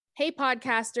Hey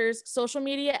podcasters, social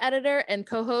media editor and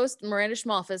co-host Miranda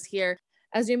Schmalfus here.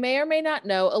 As you may or may not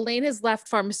know, Elaine has left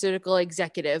Pharmaceutical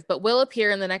Executive, but will appear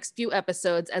in the next few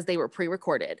episodes as they were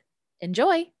pre-recorded.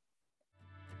 Enjoy!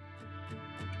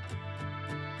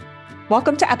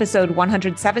 Welcome to episode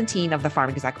 117 of the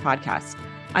PharmExec podcast.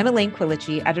 I'm Elaine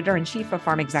Quilici, editor-in-chief of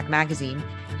PharmExec magazine,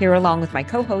 here along with my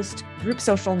co-host, group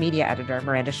social media editor,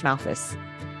 Miranda Schmalfus.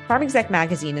 PharmExec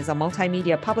magazine is a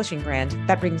multimedia publishing brand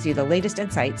that brings you the latest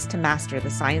insights to master the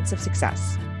science of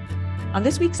success. On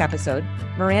this week's episode,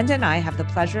 Miranda and I have the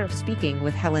pleasure of speaking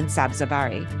with Helen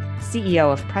Sabzevari,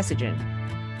 CEO of Precigen.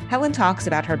 Helen talks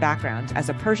about her background as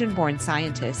a Persian-born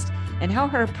scientist and how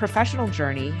her professional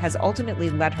journey has ultimately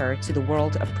led her to the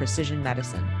world of precision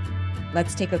medicine.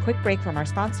 Let's take a quick break from our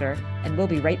sponsor, and we'll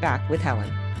be right back with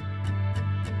Helen.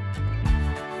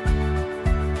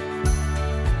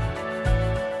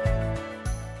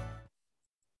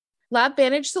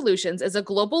 LabVantage Solutions is a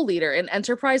global leader in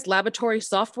enterprise laboratory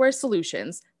software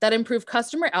solutions that improve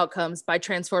customer outcomes by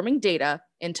transforming data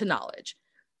into knowledge.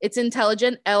 Its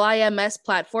intelligent LIMS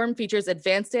platform features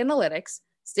advanced analytics,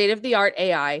 state-of-the-art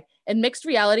AI, and mixed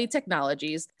reality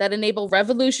technologies that enable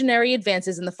revolutionary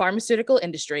advances in the pharmaceutical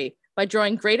industry by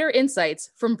drawing greater insights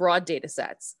from broad data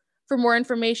sets. For more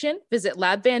information, visit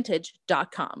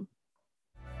labvantage.com.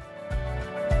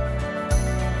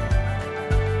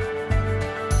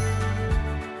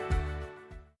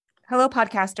 Hello,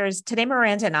 podcasters. Today,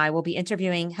 Miranda and I will be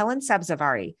interviewing Helen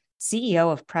Sabzevari,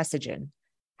 CEO of Precigen.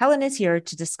 Helen is here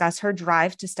to discuss her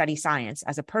drive to study science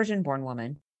as a Persian-born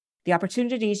woman, the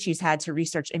opportunities she's had to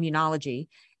research immunology,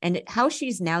 and how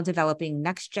she's now developing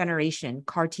next-generation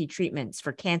CAR-T treatments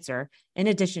for cancer, in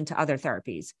addition to other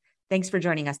therapies. Thanks for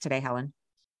joining us today, Helen.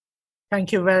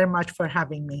 Thank you very much for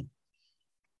having me.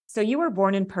 So you were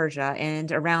born in Persia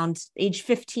and around age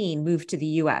 15 moved to the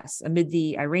US amid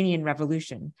the Iranian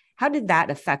Revolution. How did that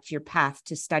affect your path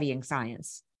to studying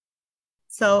science?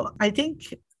 So I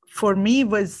think for me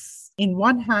was, in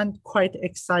one hand, quite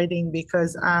exciting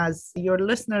because, as your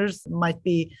listeners might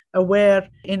be aware,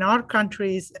 in our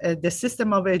countries, the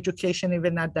system of education,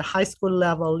 even at the high school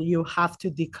level, you have to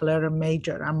declare a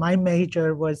major. And my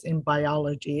major was in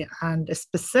biology. And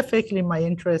specifically, my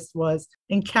interest was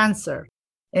in cancer.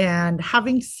 And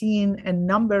having seen a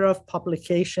number of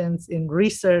publications in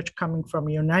research coming from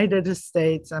the United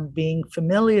States and being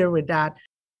familiar with that,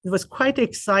 it was quite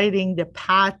exciting, the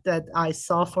path that I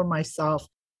saw for myself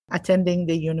attending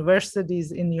the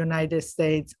universities in the United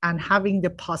States and having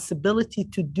the possibility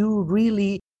to do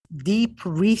really deep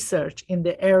research in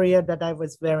the area that I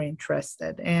was very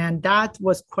interested. And that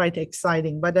was quite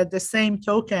exciting. But at the same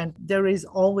token, there is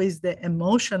always the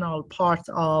emotional part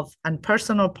of and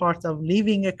personal part of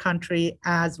leaving a country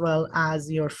as well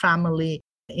as your family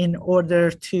in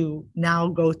order to now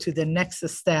go to the next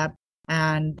step,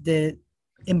 and the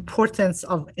importance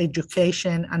of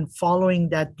education and following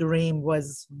that dream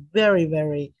was very,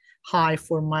 very high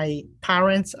for my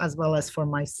parents as well as for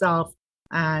myself.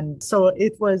 And so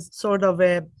it was sort of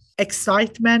a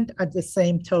excitement at the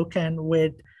same token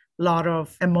with a lot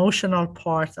of emotional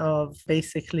part of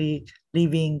basically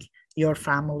leaving your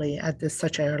family at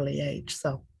such an early age.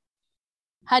 So,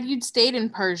 Had you stayed in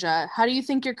Persia, how do you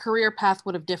think your career path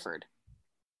would have differed?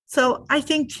 So I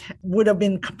think would have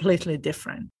been completely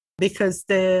different because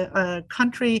the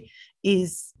country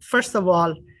is, first of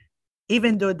all,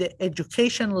 even though the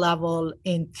education level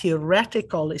in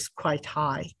theoretical is quite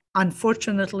high,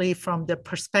 unfortunately, from the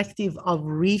perspective of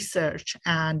research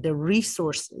and the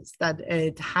resources that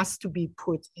it has to be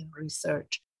put in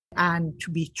research and to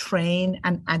be trained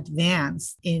and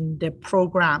advanced in the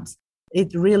programs,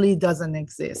 it really doesn't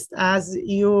exist. As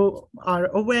you are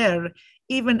aware,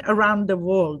 even around the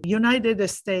world, United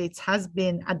States has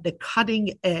been at the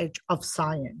cutting edge of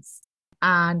science.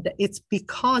 And it's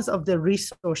because of the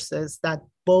resources that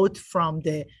both from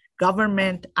the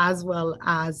government as well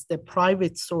as the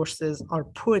private sources are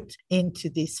put into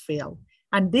this field.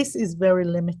 And this is very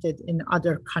limited in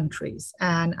other countries.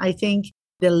 And I think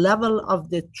the level of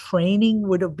the training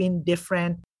would have been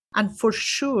different. And for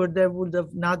sure, there would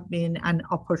have not been an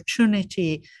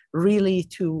opportunity really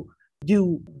to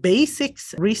do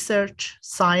basics, research,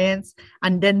 science,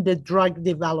 and then the drug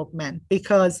development,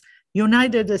 because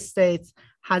United States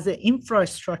has an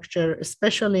infrastructure,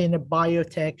 especially in the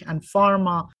biotech and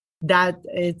pharma, that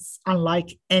it's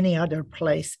unlike any other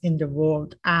place in the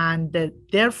world. And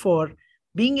therefore,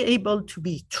 being able to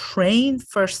be trained,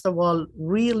 first of all,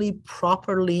 really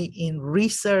properly in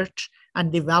research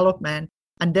and development,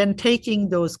 and then taking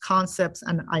those concepts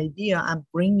and idea and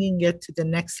bringing it to the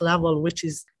next level, which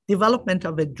is development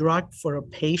of a drug for a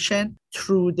patient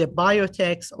through the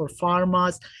biotechs or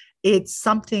pharmas, it's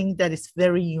something that is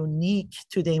very unique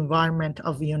to the environment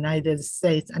of the United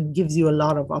States and gives you a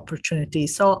lot of opportunity.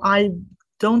 So I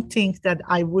don't think that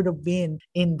I would have been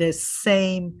in the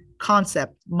same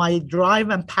concept. My drive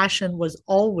and passion was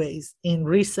always in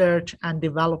research and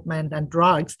development and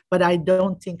drugs, but I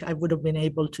don't think I would have been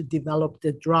able to develop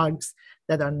the drugs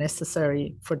that are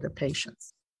necessary for the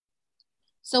patients.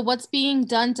 So what's being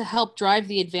done to help drive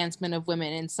the advancement of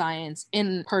women in science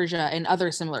in Persia and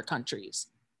other similar countries?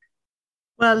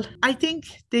 Well, I think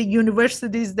the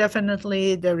universities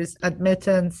definitely, there is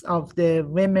admittance of the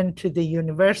women to the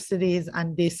universities,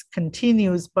 and this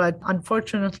continues. But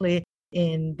unfortunately,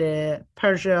 in the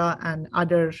Persia and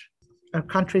other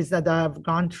countries that have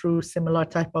gone through similar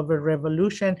type of a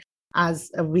revolution,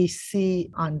 as we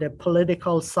see on the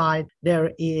political side,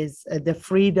 there is the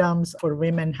freedoms for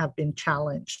women have been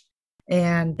challenged.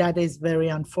 And that is very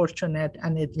unfortunate,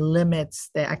 and it limits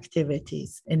the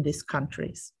activities in these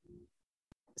countries.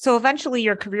 So eventually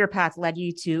your career path led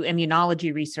you to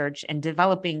immunology research and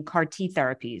developing CAR T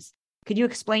therapies. Could you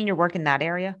explain your work in that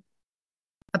area?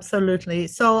 Absolutely.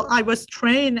 So I was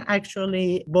trained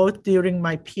actually both during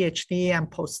my PhD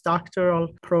and postdoctoral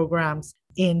programs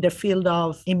in the field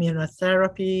of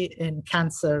immunotherapy and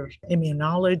cancer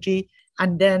immunology.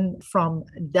 And then from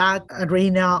that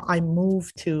arena, I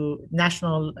moved to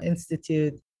National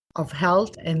Institute of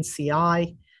Health,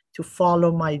 NCI, to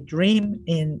follow my dream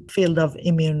in field of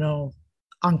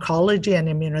immuno-oncology and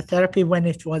immunotherapy when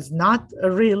it was not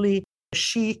really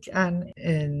chic and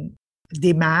in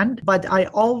demand. But I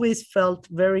always felt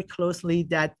very closely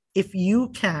that if you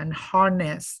can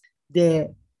harness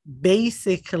the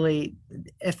basically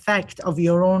effect of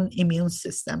your own immune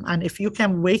system, and if you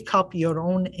can wake up your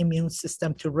own immune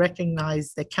system to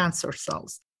recognize the cancer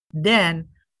cells, then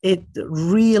it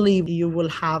really, you will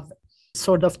have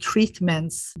sort of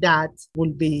treatments that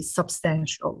will be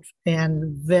substantial and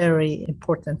very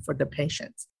important for the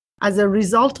patients. As a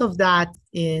result of that,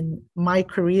 in my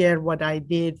career, what I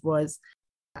did was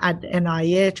at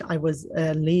NIH, I was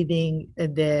leading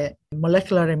the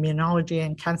molecular immunology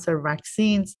and cancer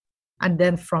vaccines. And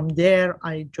then from there,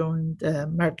 I joined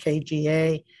Merck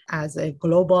KGaA as a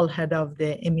global head of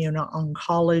the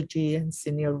immuno-oncology and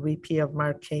senior VP of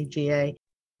Merck KGaA.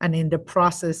 And in the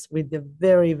process, with the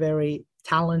very, very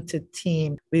talented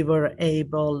team, we were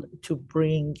able to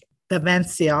bring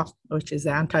Bavencio, which is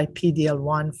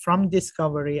anti-PD-L1, from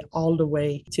discovery all the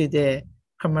way to the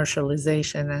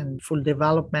commercialization and full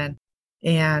development,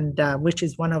 and which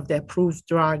is one of the approved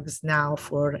drugs now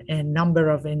for a number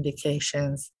of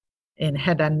indications in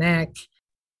head and neck,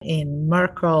 in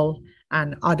Merkel,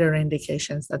 and other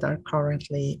indications that are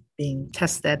currently being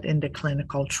tested in the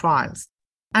clinical trials.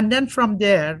 And then from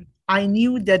there, I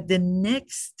knew that the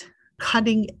next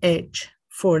cutting edge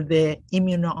for the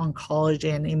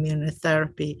immuno-oncology and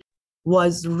immunotherapy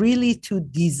was really to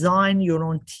design your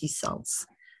own T cells,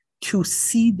 to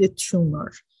see the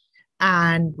tumor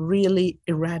and really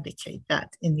eradicate that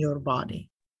in your body.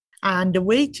 And the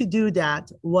way to do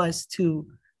that was to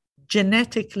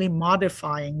genetically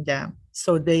modifying them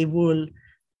so they will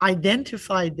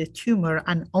identify the tumor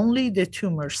and only the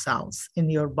tumor cells in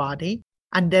your body,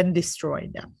 and then destroy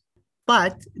them.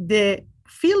 But the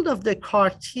field of the CAR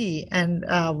T, and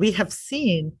we have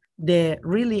seen the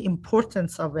really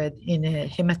importance of it in a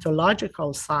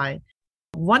hematological side.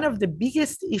 One of the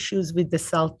biggest issues with the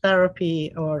cell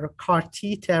therapy or CAR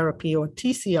T therapy or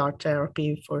TCR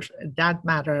therapy for that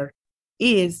matter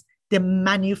is the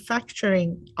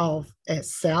manufacturing of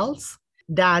cells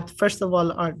that, first of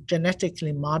all, are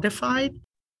genetically modified,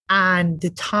 and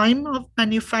the time of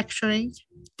manufacturing,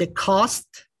 the cost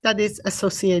that is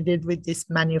associated with this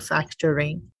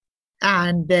manufacturing,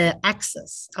 and the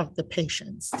access of the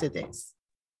patients to this.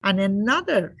 And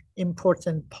another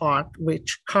important part,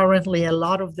 which currently a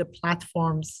lot of the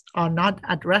platforms are not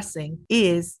addressing,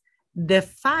 is the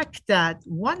fact that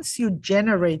once you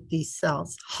generate these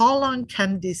cells, how long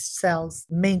can these cells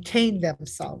maintain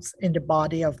themselves in the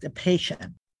body of the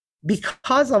patient?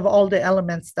 Because of all the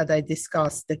elements that I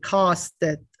discussed, the cost,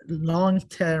 the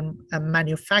long-term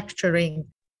manufacturing,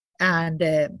 and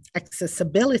the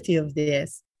accessibility of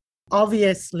this,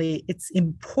 obviously it's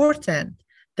important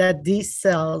that these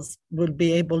cells will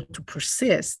be able to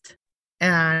persist,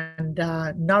 and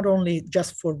not only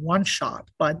just for one shot,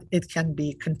 but it can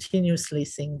be continuously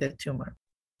seeing the tumor.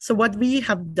 So what we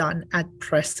have done at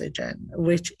Precigen,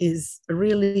 which is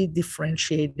really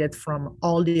differentiated from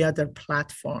all the other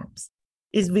platforms,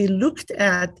 is we looked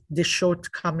at the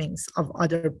shortcomings of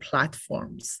other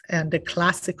platforms and the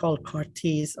classical CAR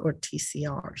Ts or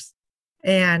TCRs,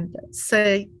 and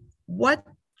say, what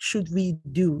should we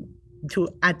do to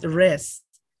address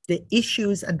the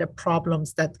issues and the problems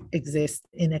that exist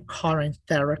in the current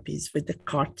therapies with the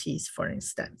CAR Ts, for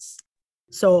instance.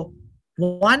 So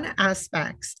one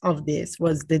aspect of this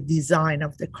was the design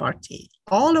of the CAR T.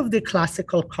 All of the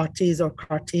classical CAR Ts or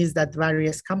CAR Ts that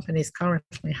various companies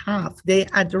currently have, they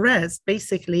address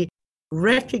basically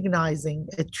recognizing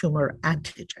a tumor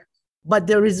antigen. But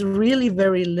there is really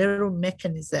very little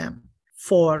mechanism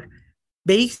for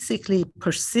basically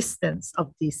persistence of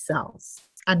these cells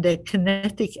and the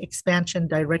kinetic expansion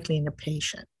directly in the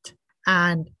patient.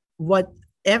 And what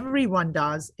everyone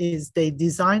does is they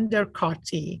design their CAR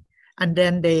T and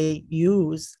then they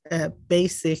use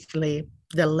basically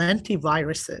the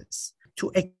lentiviruses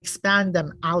to expand them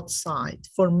outside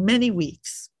for many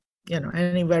weeks.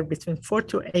 Anywhere between 4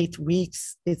 to 8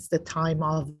 weeks is the time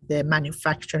of the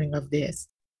manufacturing of this.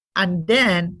 And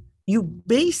then you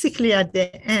basically at the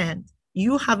end,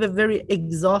 you have a very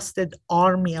exhausted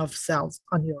army of cells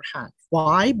on your hand.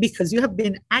 Why? Because you have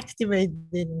been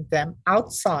activating them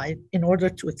outside in order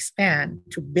to expand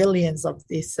to billions of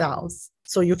these cells.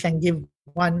 So you can give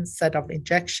one set of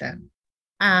injection.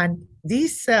 And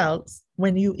these cells,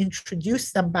 when you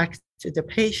introduce them back to the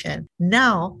patient,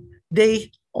 now they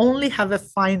only have a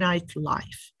finite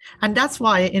life. And that's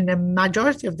why in the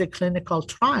majority of the clinical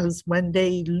trials, when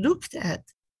they looked at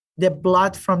the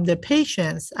blood from the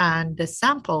patients and the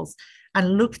samples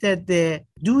and looked at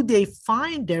do they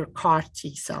find their CAR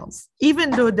T cells,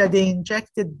 even though that they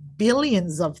injected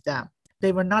billions of them,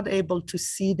 they were not able to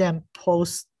see them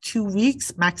post 2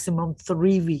 weeks, maximum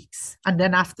 3 weeks. And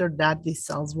then after that, these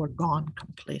cells were gone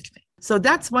completely. So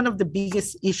that's one of the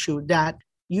biggest issues, that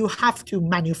you have to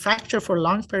manufacture for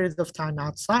long periods of time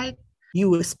outside.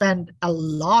 You spend a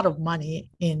lot of money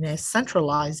in a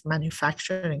centralized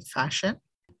manufacturing fashion.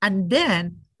 And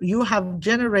then you have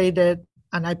generated,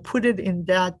 and I put it in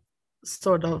that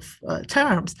sort of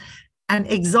terms, an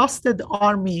exhausted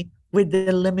army with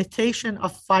the limitation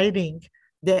of fighting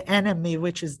the enemy,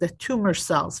 which is the tumor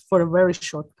cells, for a very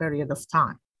short period of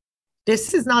time.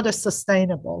 This is not a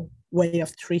sustainable way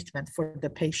of treatment for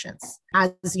the patients.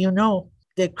 As you know,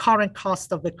 the current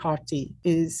cost of the CAR T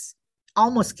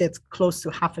almost gets close to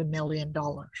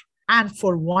 $500,000, and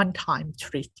for one-time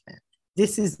treatment.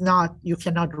 This is not, you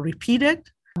cannot repeat it.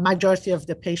 Majority of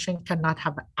the patient cannot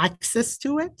have access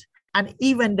to it. And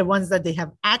even the ones that they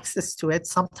have access to it,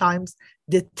 sometimes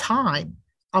the time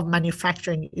of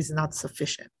manufacturing is not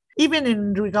sufficient. Even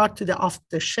in regard to the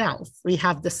off-the-shelf, we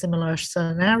have the similar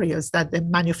scenarios that the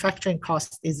manufacturing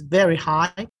cost is very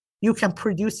high. You can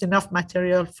produce enough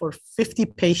material for 50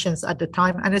 patients at a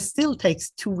time, and it still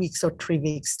takes 2 weeks or 3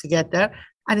 weeks to get there.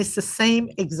 And it's the same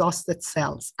exhausted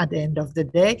cells at the end of the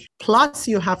day. Plus,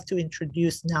 you have to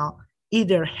introduce now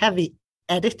either heavy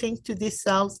editing to these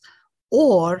cells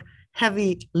or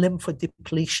heavy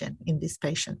lymphodepletion in this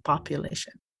patient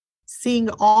population. Seeing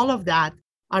all of that,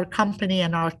 our company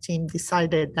and our team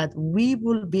decided that we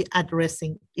will be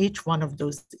addressing each one of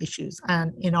those issues.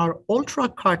 And in our Ultra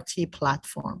CAR T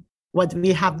platform, what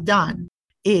we have done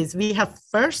is we have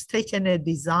first taken a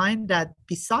design that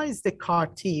besides the CAR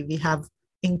T, we have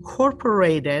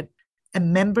incorporated a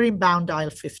membrane-bound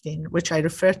IL-15, which I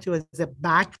refer to as a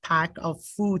backpack of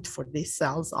food for these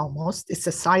cells almost. It's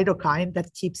a cytokine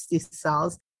that keeps these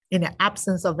cells in the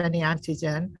absence of any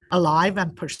antigen alive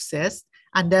and persist.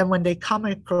 And then when they come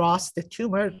across the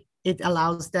tumor, it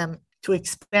allows them to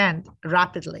expand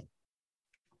rapidly.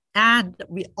 And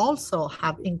we also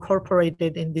have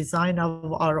incorporated in design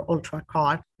of our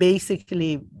UltraCAR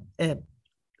basically a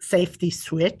safety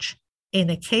switch. In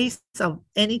a case of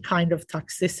any kind of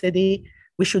toxicity,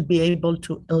 we should be able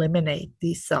to eliminate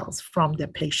these cells from the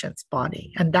patient's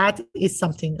body. And that is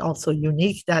something also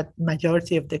unique that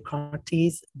majority of the CAR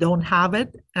Ts don't have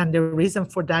it. And the reason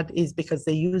for that is because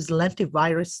they use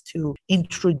lentivirus to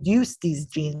introduce these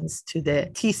genes to the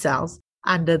T cells.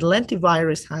 And the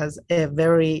lentivirus has a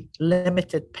very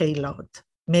limited payload,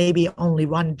 maybe only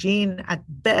one gene at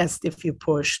best if you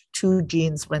push 2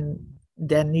 genes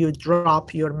then you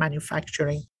drop your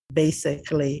manufacturing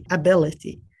basically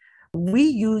ability. We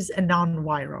use a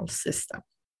non-viral system.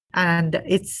 And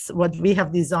it's what we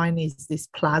have designed is these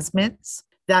plasmids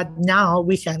that now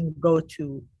we can go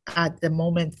to at the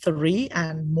moment 3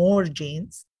 and more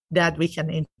genes that we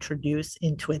can introduce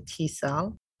into a T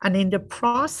cell. And in the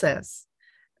process,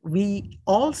 we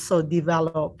also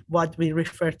develop what we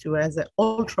refer to as an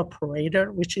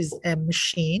ultraporator, which is a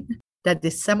machine that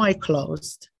is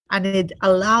semi-closed. And it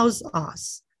allows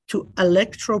us to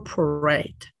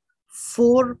electroporate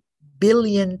 4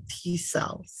 billion T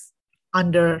cells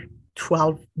under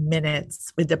 12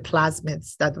 minutes with the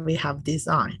plasmids that we have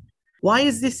designed. Why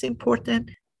is this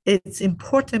important? It's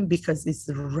important because it's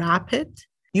rapid.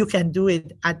 You can do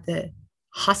it at the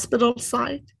hospital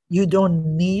site. You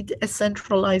don't need a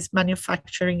centralized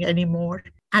manufacturing anymore.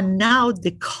 And now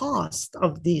the cost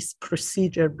of this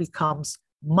procedure becomes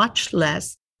much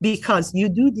less because you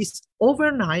do this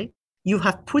overnight. You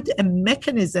have put a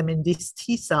mechanism in these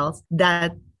T cells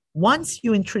that once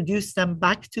you introduce them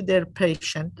back to their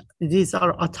patient, these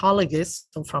are autologous,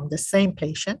 so from the same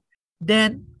patient,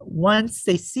 then once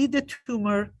they see the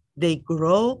tumor, they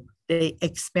grow, they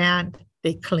expand,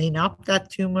 they clean up that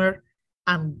tumor.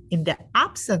 And in the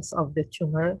absence of the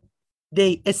tumor,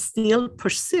 they still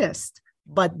persist,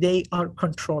 but they are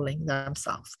controlling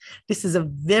themselves. This is a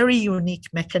very unique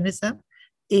mechanism.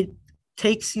 It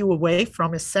takes you away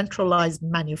from a centralized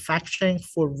manufacturing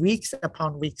for weeks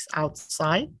upon weeks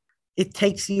outside. It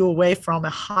takes you away from a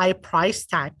high price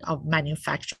tag of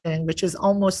manufacturing, which is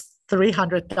almost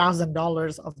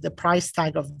 $300,000 of the price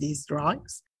tag of these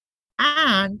drugs.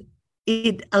 And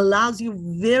it allows you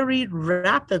very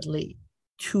rapidly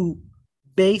to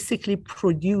basically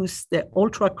produce the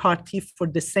Ultra CAR T for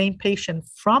the same patient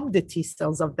from the T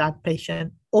cells of that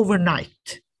patient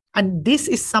overnight. And this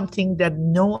is something that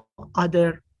no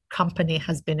other company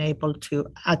has been able to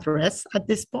address at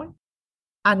this point.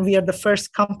 And we are the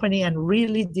first company and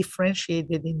really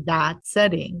differentiated in that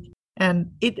setting.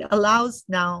 And it allows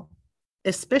now,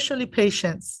 especially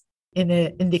patients in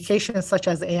an indication such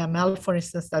as AML, for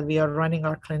instance, that we are running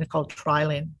our clinical trial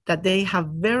in, that they have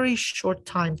very short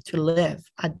time to live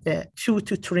at the 2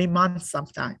 to 3 months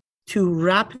sometimes to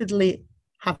rapidly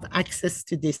have access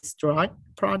to this drug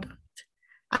product.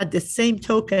 At the same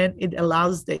token, it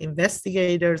allows the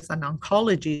investigators and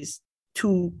oncologists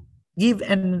to give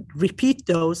and repeat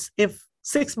dose if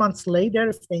 6 months later,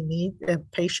 if they need,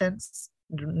 patients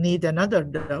need another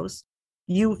dose,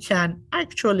 you can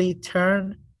actually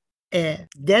turn a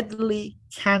deadly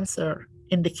cancer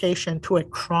indication to a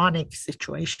chronic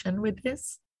situation with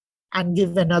this and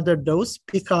give another dose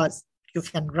because you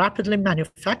can rapidly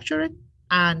manufacture it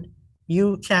and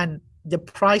the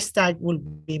price tag will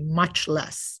be much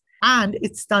less. And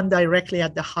it's done directly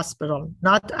at the hospital,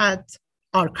 not at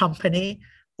our company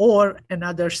or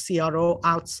another CRO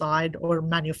outside or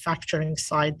manufacturing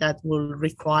site that will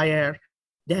require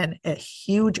then a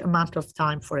huge amount of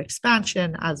time for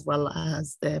expansion as well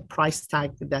as the price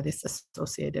tag that is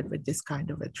associated with this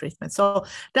kind of a treatment. So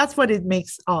that's what it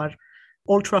makes our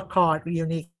Ultra CAR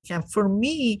unique. And for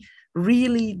me,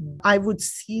 really, I would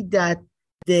see that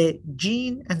the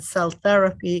gene and cell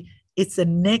therapy, it's a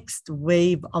next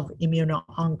wave of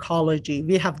immuno-oncology.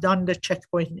 We have done the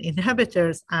checkpoint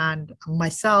inhibitors, and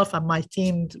myself and my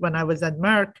team, when I was at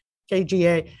Merck,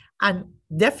 KGaA, and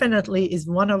definitely is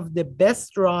one of the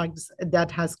best drugs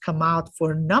that has come out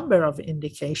for a number of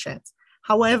indications.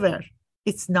 However,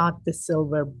 it's not the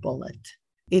silver bullet.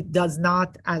 It does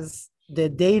not, as the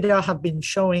data have been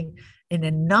showing in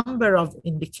a number of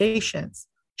indications,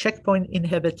 checkpoint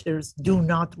inhibitors do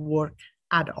not work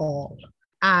at all.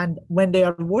 And when they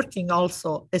are working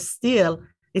also, still,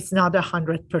 it's not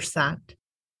 100%.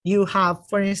 You have,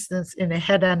 for instance, in a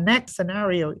head and neck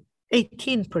scenario,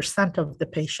 18% of the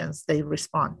patients, they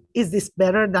respond. Is this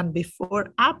better than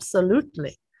before?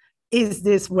 Absolutely. Is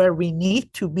this where we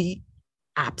need to be?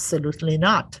 Absolutely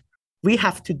not. We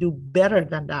have to do better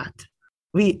than that.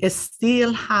 We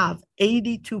still have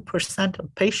 82%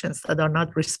 of patients that are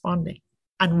not responding.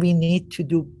 And we need to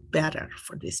do better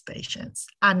for these patients.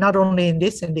 And not only in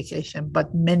this indication,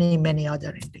 but many, many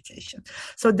other indications.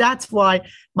 So that's why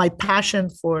my passion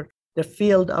for the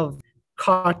field of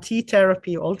CAR T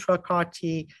therapy, Ultra CAR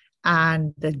T,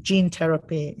 and the gene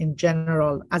therapy in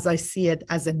general, as I see it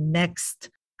as a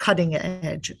next cutting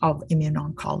edge of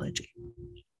immuno-oncology.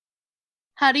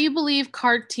 How do you believe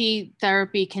CAR T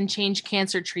therapy can change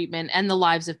cancer treatment and the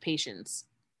lives of patients?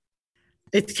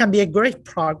 It can be a great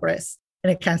progress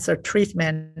in a cancer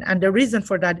treatment. And the reason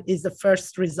for that is the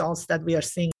first results that we are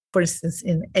seeing, for instance,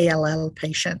 in ALL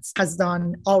patients, has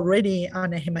done already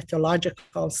on a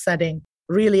hematological setting,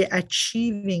 really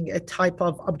achieving a type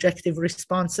of objective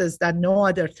responses that no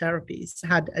other therapies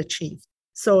had achieved.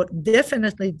 So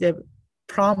definitely the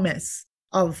promise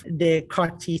of the CAR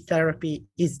T therapy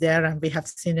is there, and we have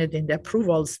seen it in the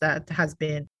approvals that has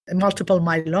been multiple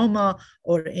myeloma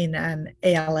or in an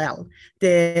ALL.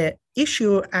 The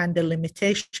issue and the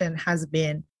limitation has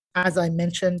been, as I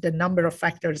mentioned, the number of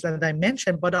factors that I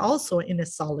mentioned, but also in the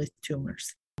solid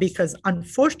tumors. Because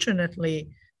unfortunately,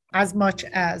 as much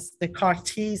as the CAR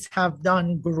Ts have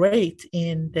done great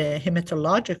in the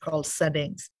hematological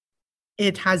settings,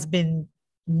 it has been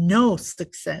no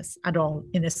success at all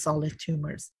in the solid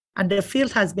tumors. And the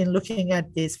field has been looking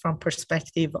at this from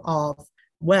perspective of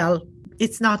well,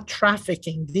 it's not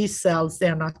trafficking. These cells,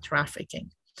 they're not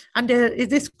trafficking. And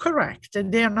it is correct.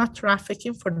 They are not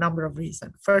trafficking for a number of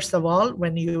reasons. First of all,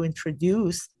 when you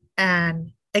introduce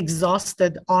an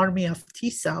exhausted army of T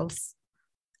cells,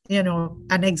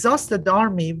 an exhausted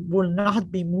army will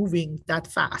not be moving that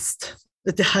fast.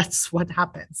 That's what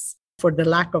happens, for the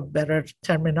lack of better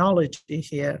terminology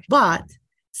here. But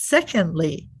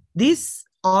secondly, this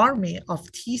army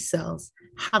of T cells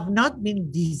have not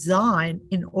been designed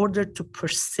in order to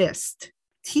persist.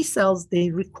 T cells, they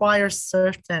require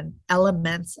certain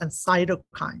elements and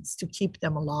cytokines to keep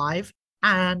them alive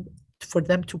and for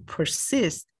them to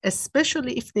persist,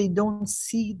 especially if they don't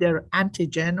see their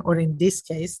antigen, or in this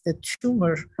case, the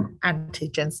tumor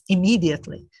antigens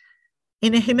immediately.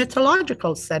 In a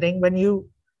hematological setting, when you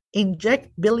inject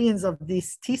billions of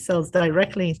these T cells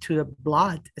directly into the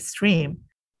blood stream,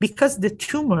 because the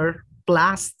tumor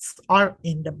blasts are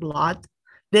in the blood,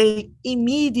 they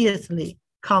immediately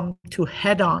come to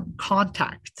head-on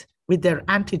contact with their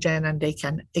antigen, and they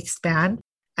can expand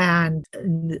and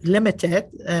limit it,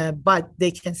 but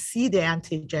they can see the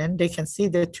antigen, they can see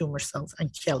the tumor cells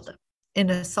and kill them.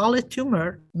 In a solid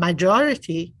tumor,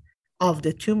 majority of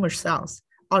the tumor cells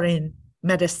are in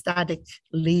metastatic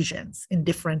lesions in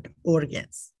different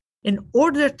organs. In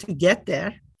order to get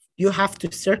there, you have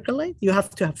to circulate, you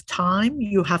have to have time,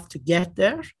 you have to get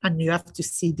there, and you have to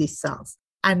see these cells.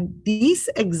 And these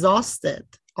exhausted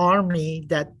army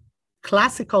that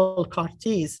classical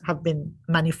CAR-Ts have been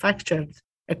manufactured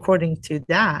according to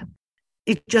that,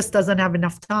 it just doesn't have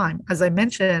enough time. As I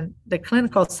mentioned, the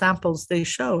clinical samples, they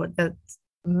show that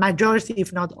majority,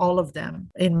 if not all of them,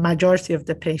 in majority of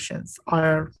the patients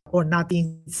are or not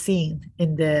being seen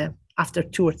after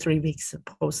 2 or 3 weeks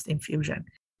post-infusion.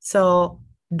 So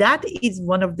that is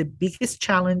one of the biggest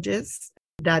challenges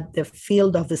that the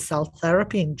field of the cell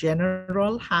therapy in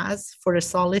general has for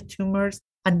solid tumors.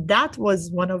 And that was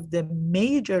one of the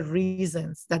major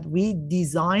reasons that we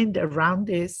designed around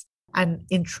this and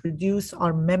introduced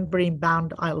our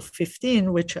membrane-bound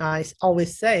IL-15, which I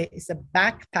always say is a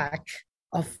backpack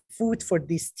of food for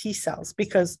these T cells.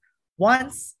 Because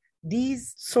once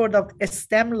these sort of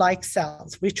stem-like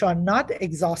cells, which are not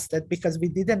exhausted because we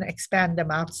didn't expand them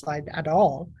outside at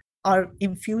all, are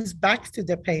infused back to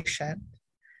the patient,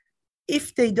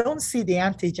 if they don't see the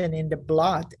antigen in the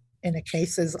blood in the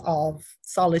cases of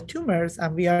solid tumors,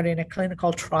 and we are in a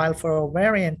clinical trial for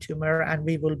ovarian tumor, and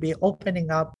we will be opening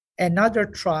up another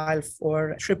trial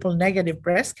for triple-negative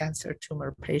breast cancer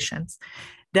tumor patients,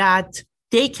 that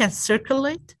they can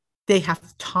circulate, they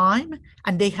have time,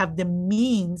 and they have the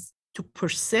means to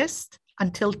persist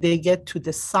until they get to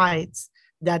the sites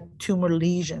that tumor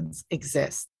lesions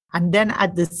exist. And then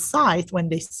at the site, when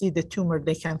they see the tumor,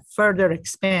 they can further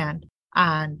expand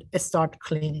and start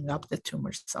cleaning up the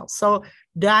tumor cells. So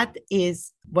that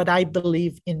is what I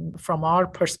believe in from our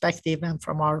perspective and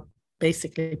from our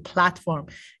basically platform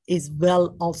is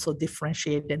well also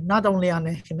differentiated, not only on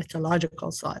a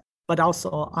hematological side, but also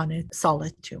on a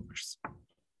solid tumors.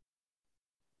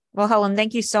 Well, Helen,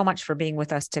 thank you so much for being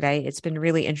with us today. It's been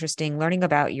really interesting learning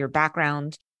about your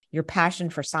background, your passion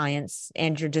for science,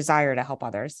 and your desire to help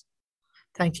others.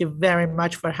 Thank you very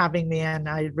much for having me, and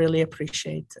I really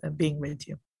appreciate being with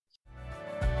you.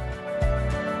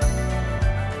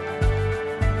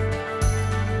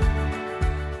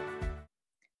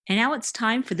 And now it's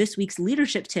time for this week's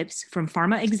leadership tips from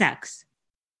pharma execs.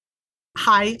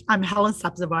 Hi, I'm Helen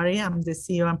Sabzevari. I'm the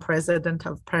CEO and president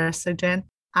of Precigen.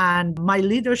 And my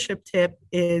leadership tip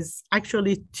is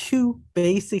actually 2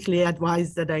 basically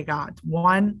advice that I got.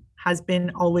 One has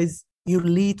been always you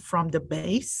lead from the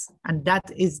base, and that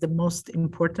is the most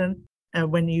important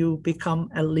when you become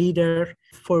a leader,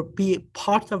 for be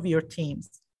part of your teams.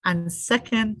 And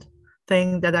second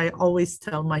thing that I always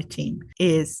tell my team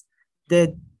is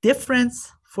the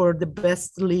difference for the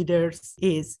best leaders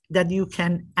is that you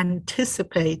can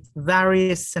anticipate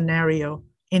various scenarios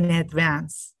in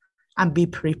advance and be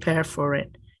prepared for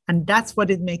it. And that's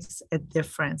what it makes a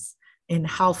difference in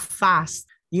how fast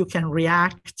you can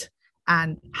react,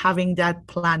 and having that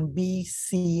plan B,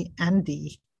 C, and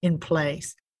D in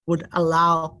place would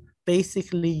allow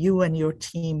basically you and your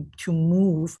team to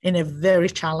move in a very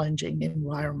challenging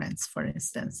environments, for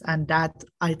instance. And that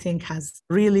I think has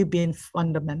really been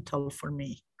fundamental for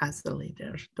me as a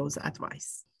leader, those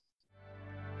advice.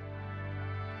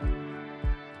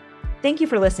 Thank you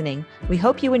for listening. We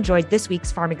hope you enjoyed this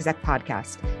week's Pharm Exec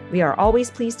podcast. We are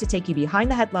always pleased to take you behind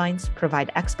the headlines,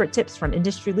 provide expert tips from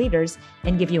industry leaders,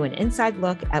 and give you an inside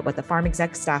look at what the Pharm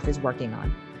Exec staff is working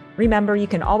on. Remember, you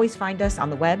can always find us on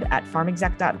the web at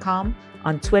pharmexec.com,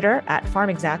 on Twitter at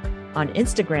pharmexec, on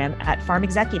Instagram at Pharm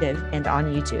Executive, and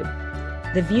on YouTube.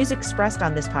 The views expressed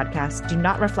on this podcast do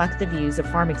not reflect the views of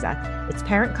PharmExec, its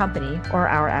parent company, or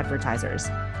our advertisers.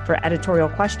 For editorial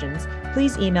questions,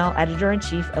 please email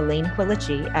Editor-in-Chief Elaine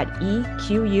Quilici at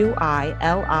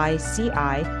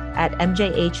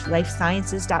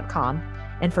equilici@mjhlifesciences.com.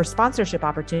 And for sponsorship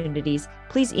opportunities,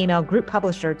 please email Group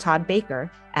Publisher Todd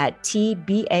Baker at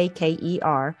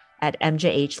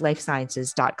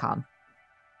tbaker@mjhlifesciences.com.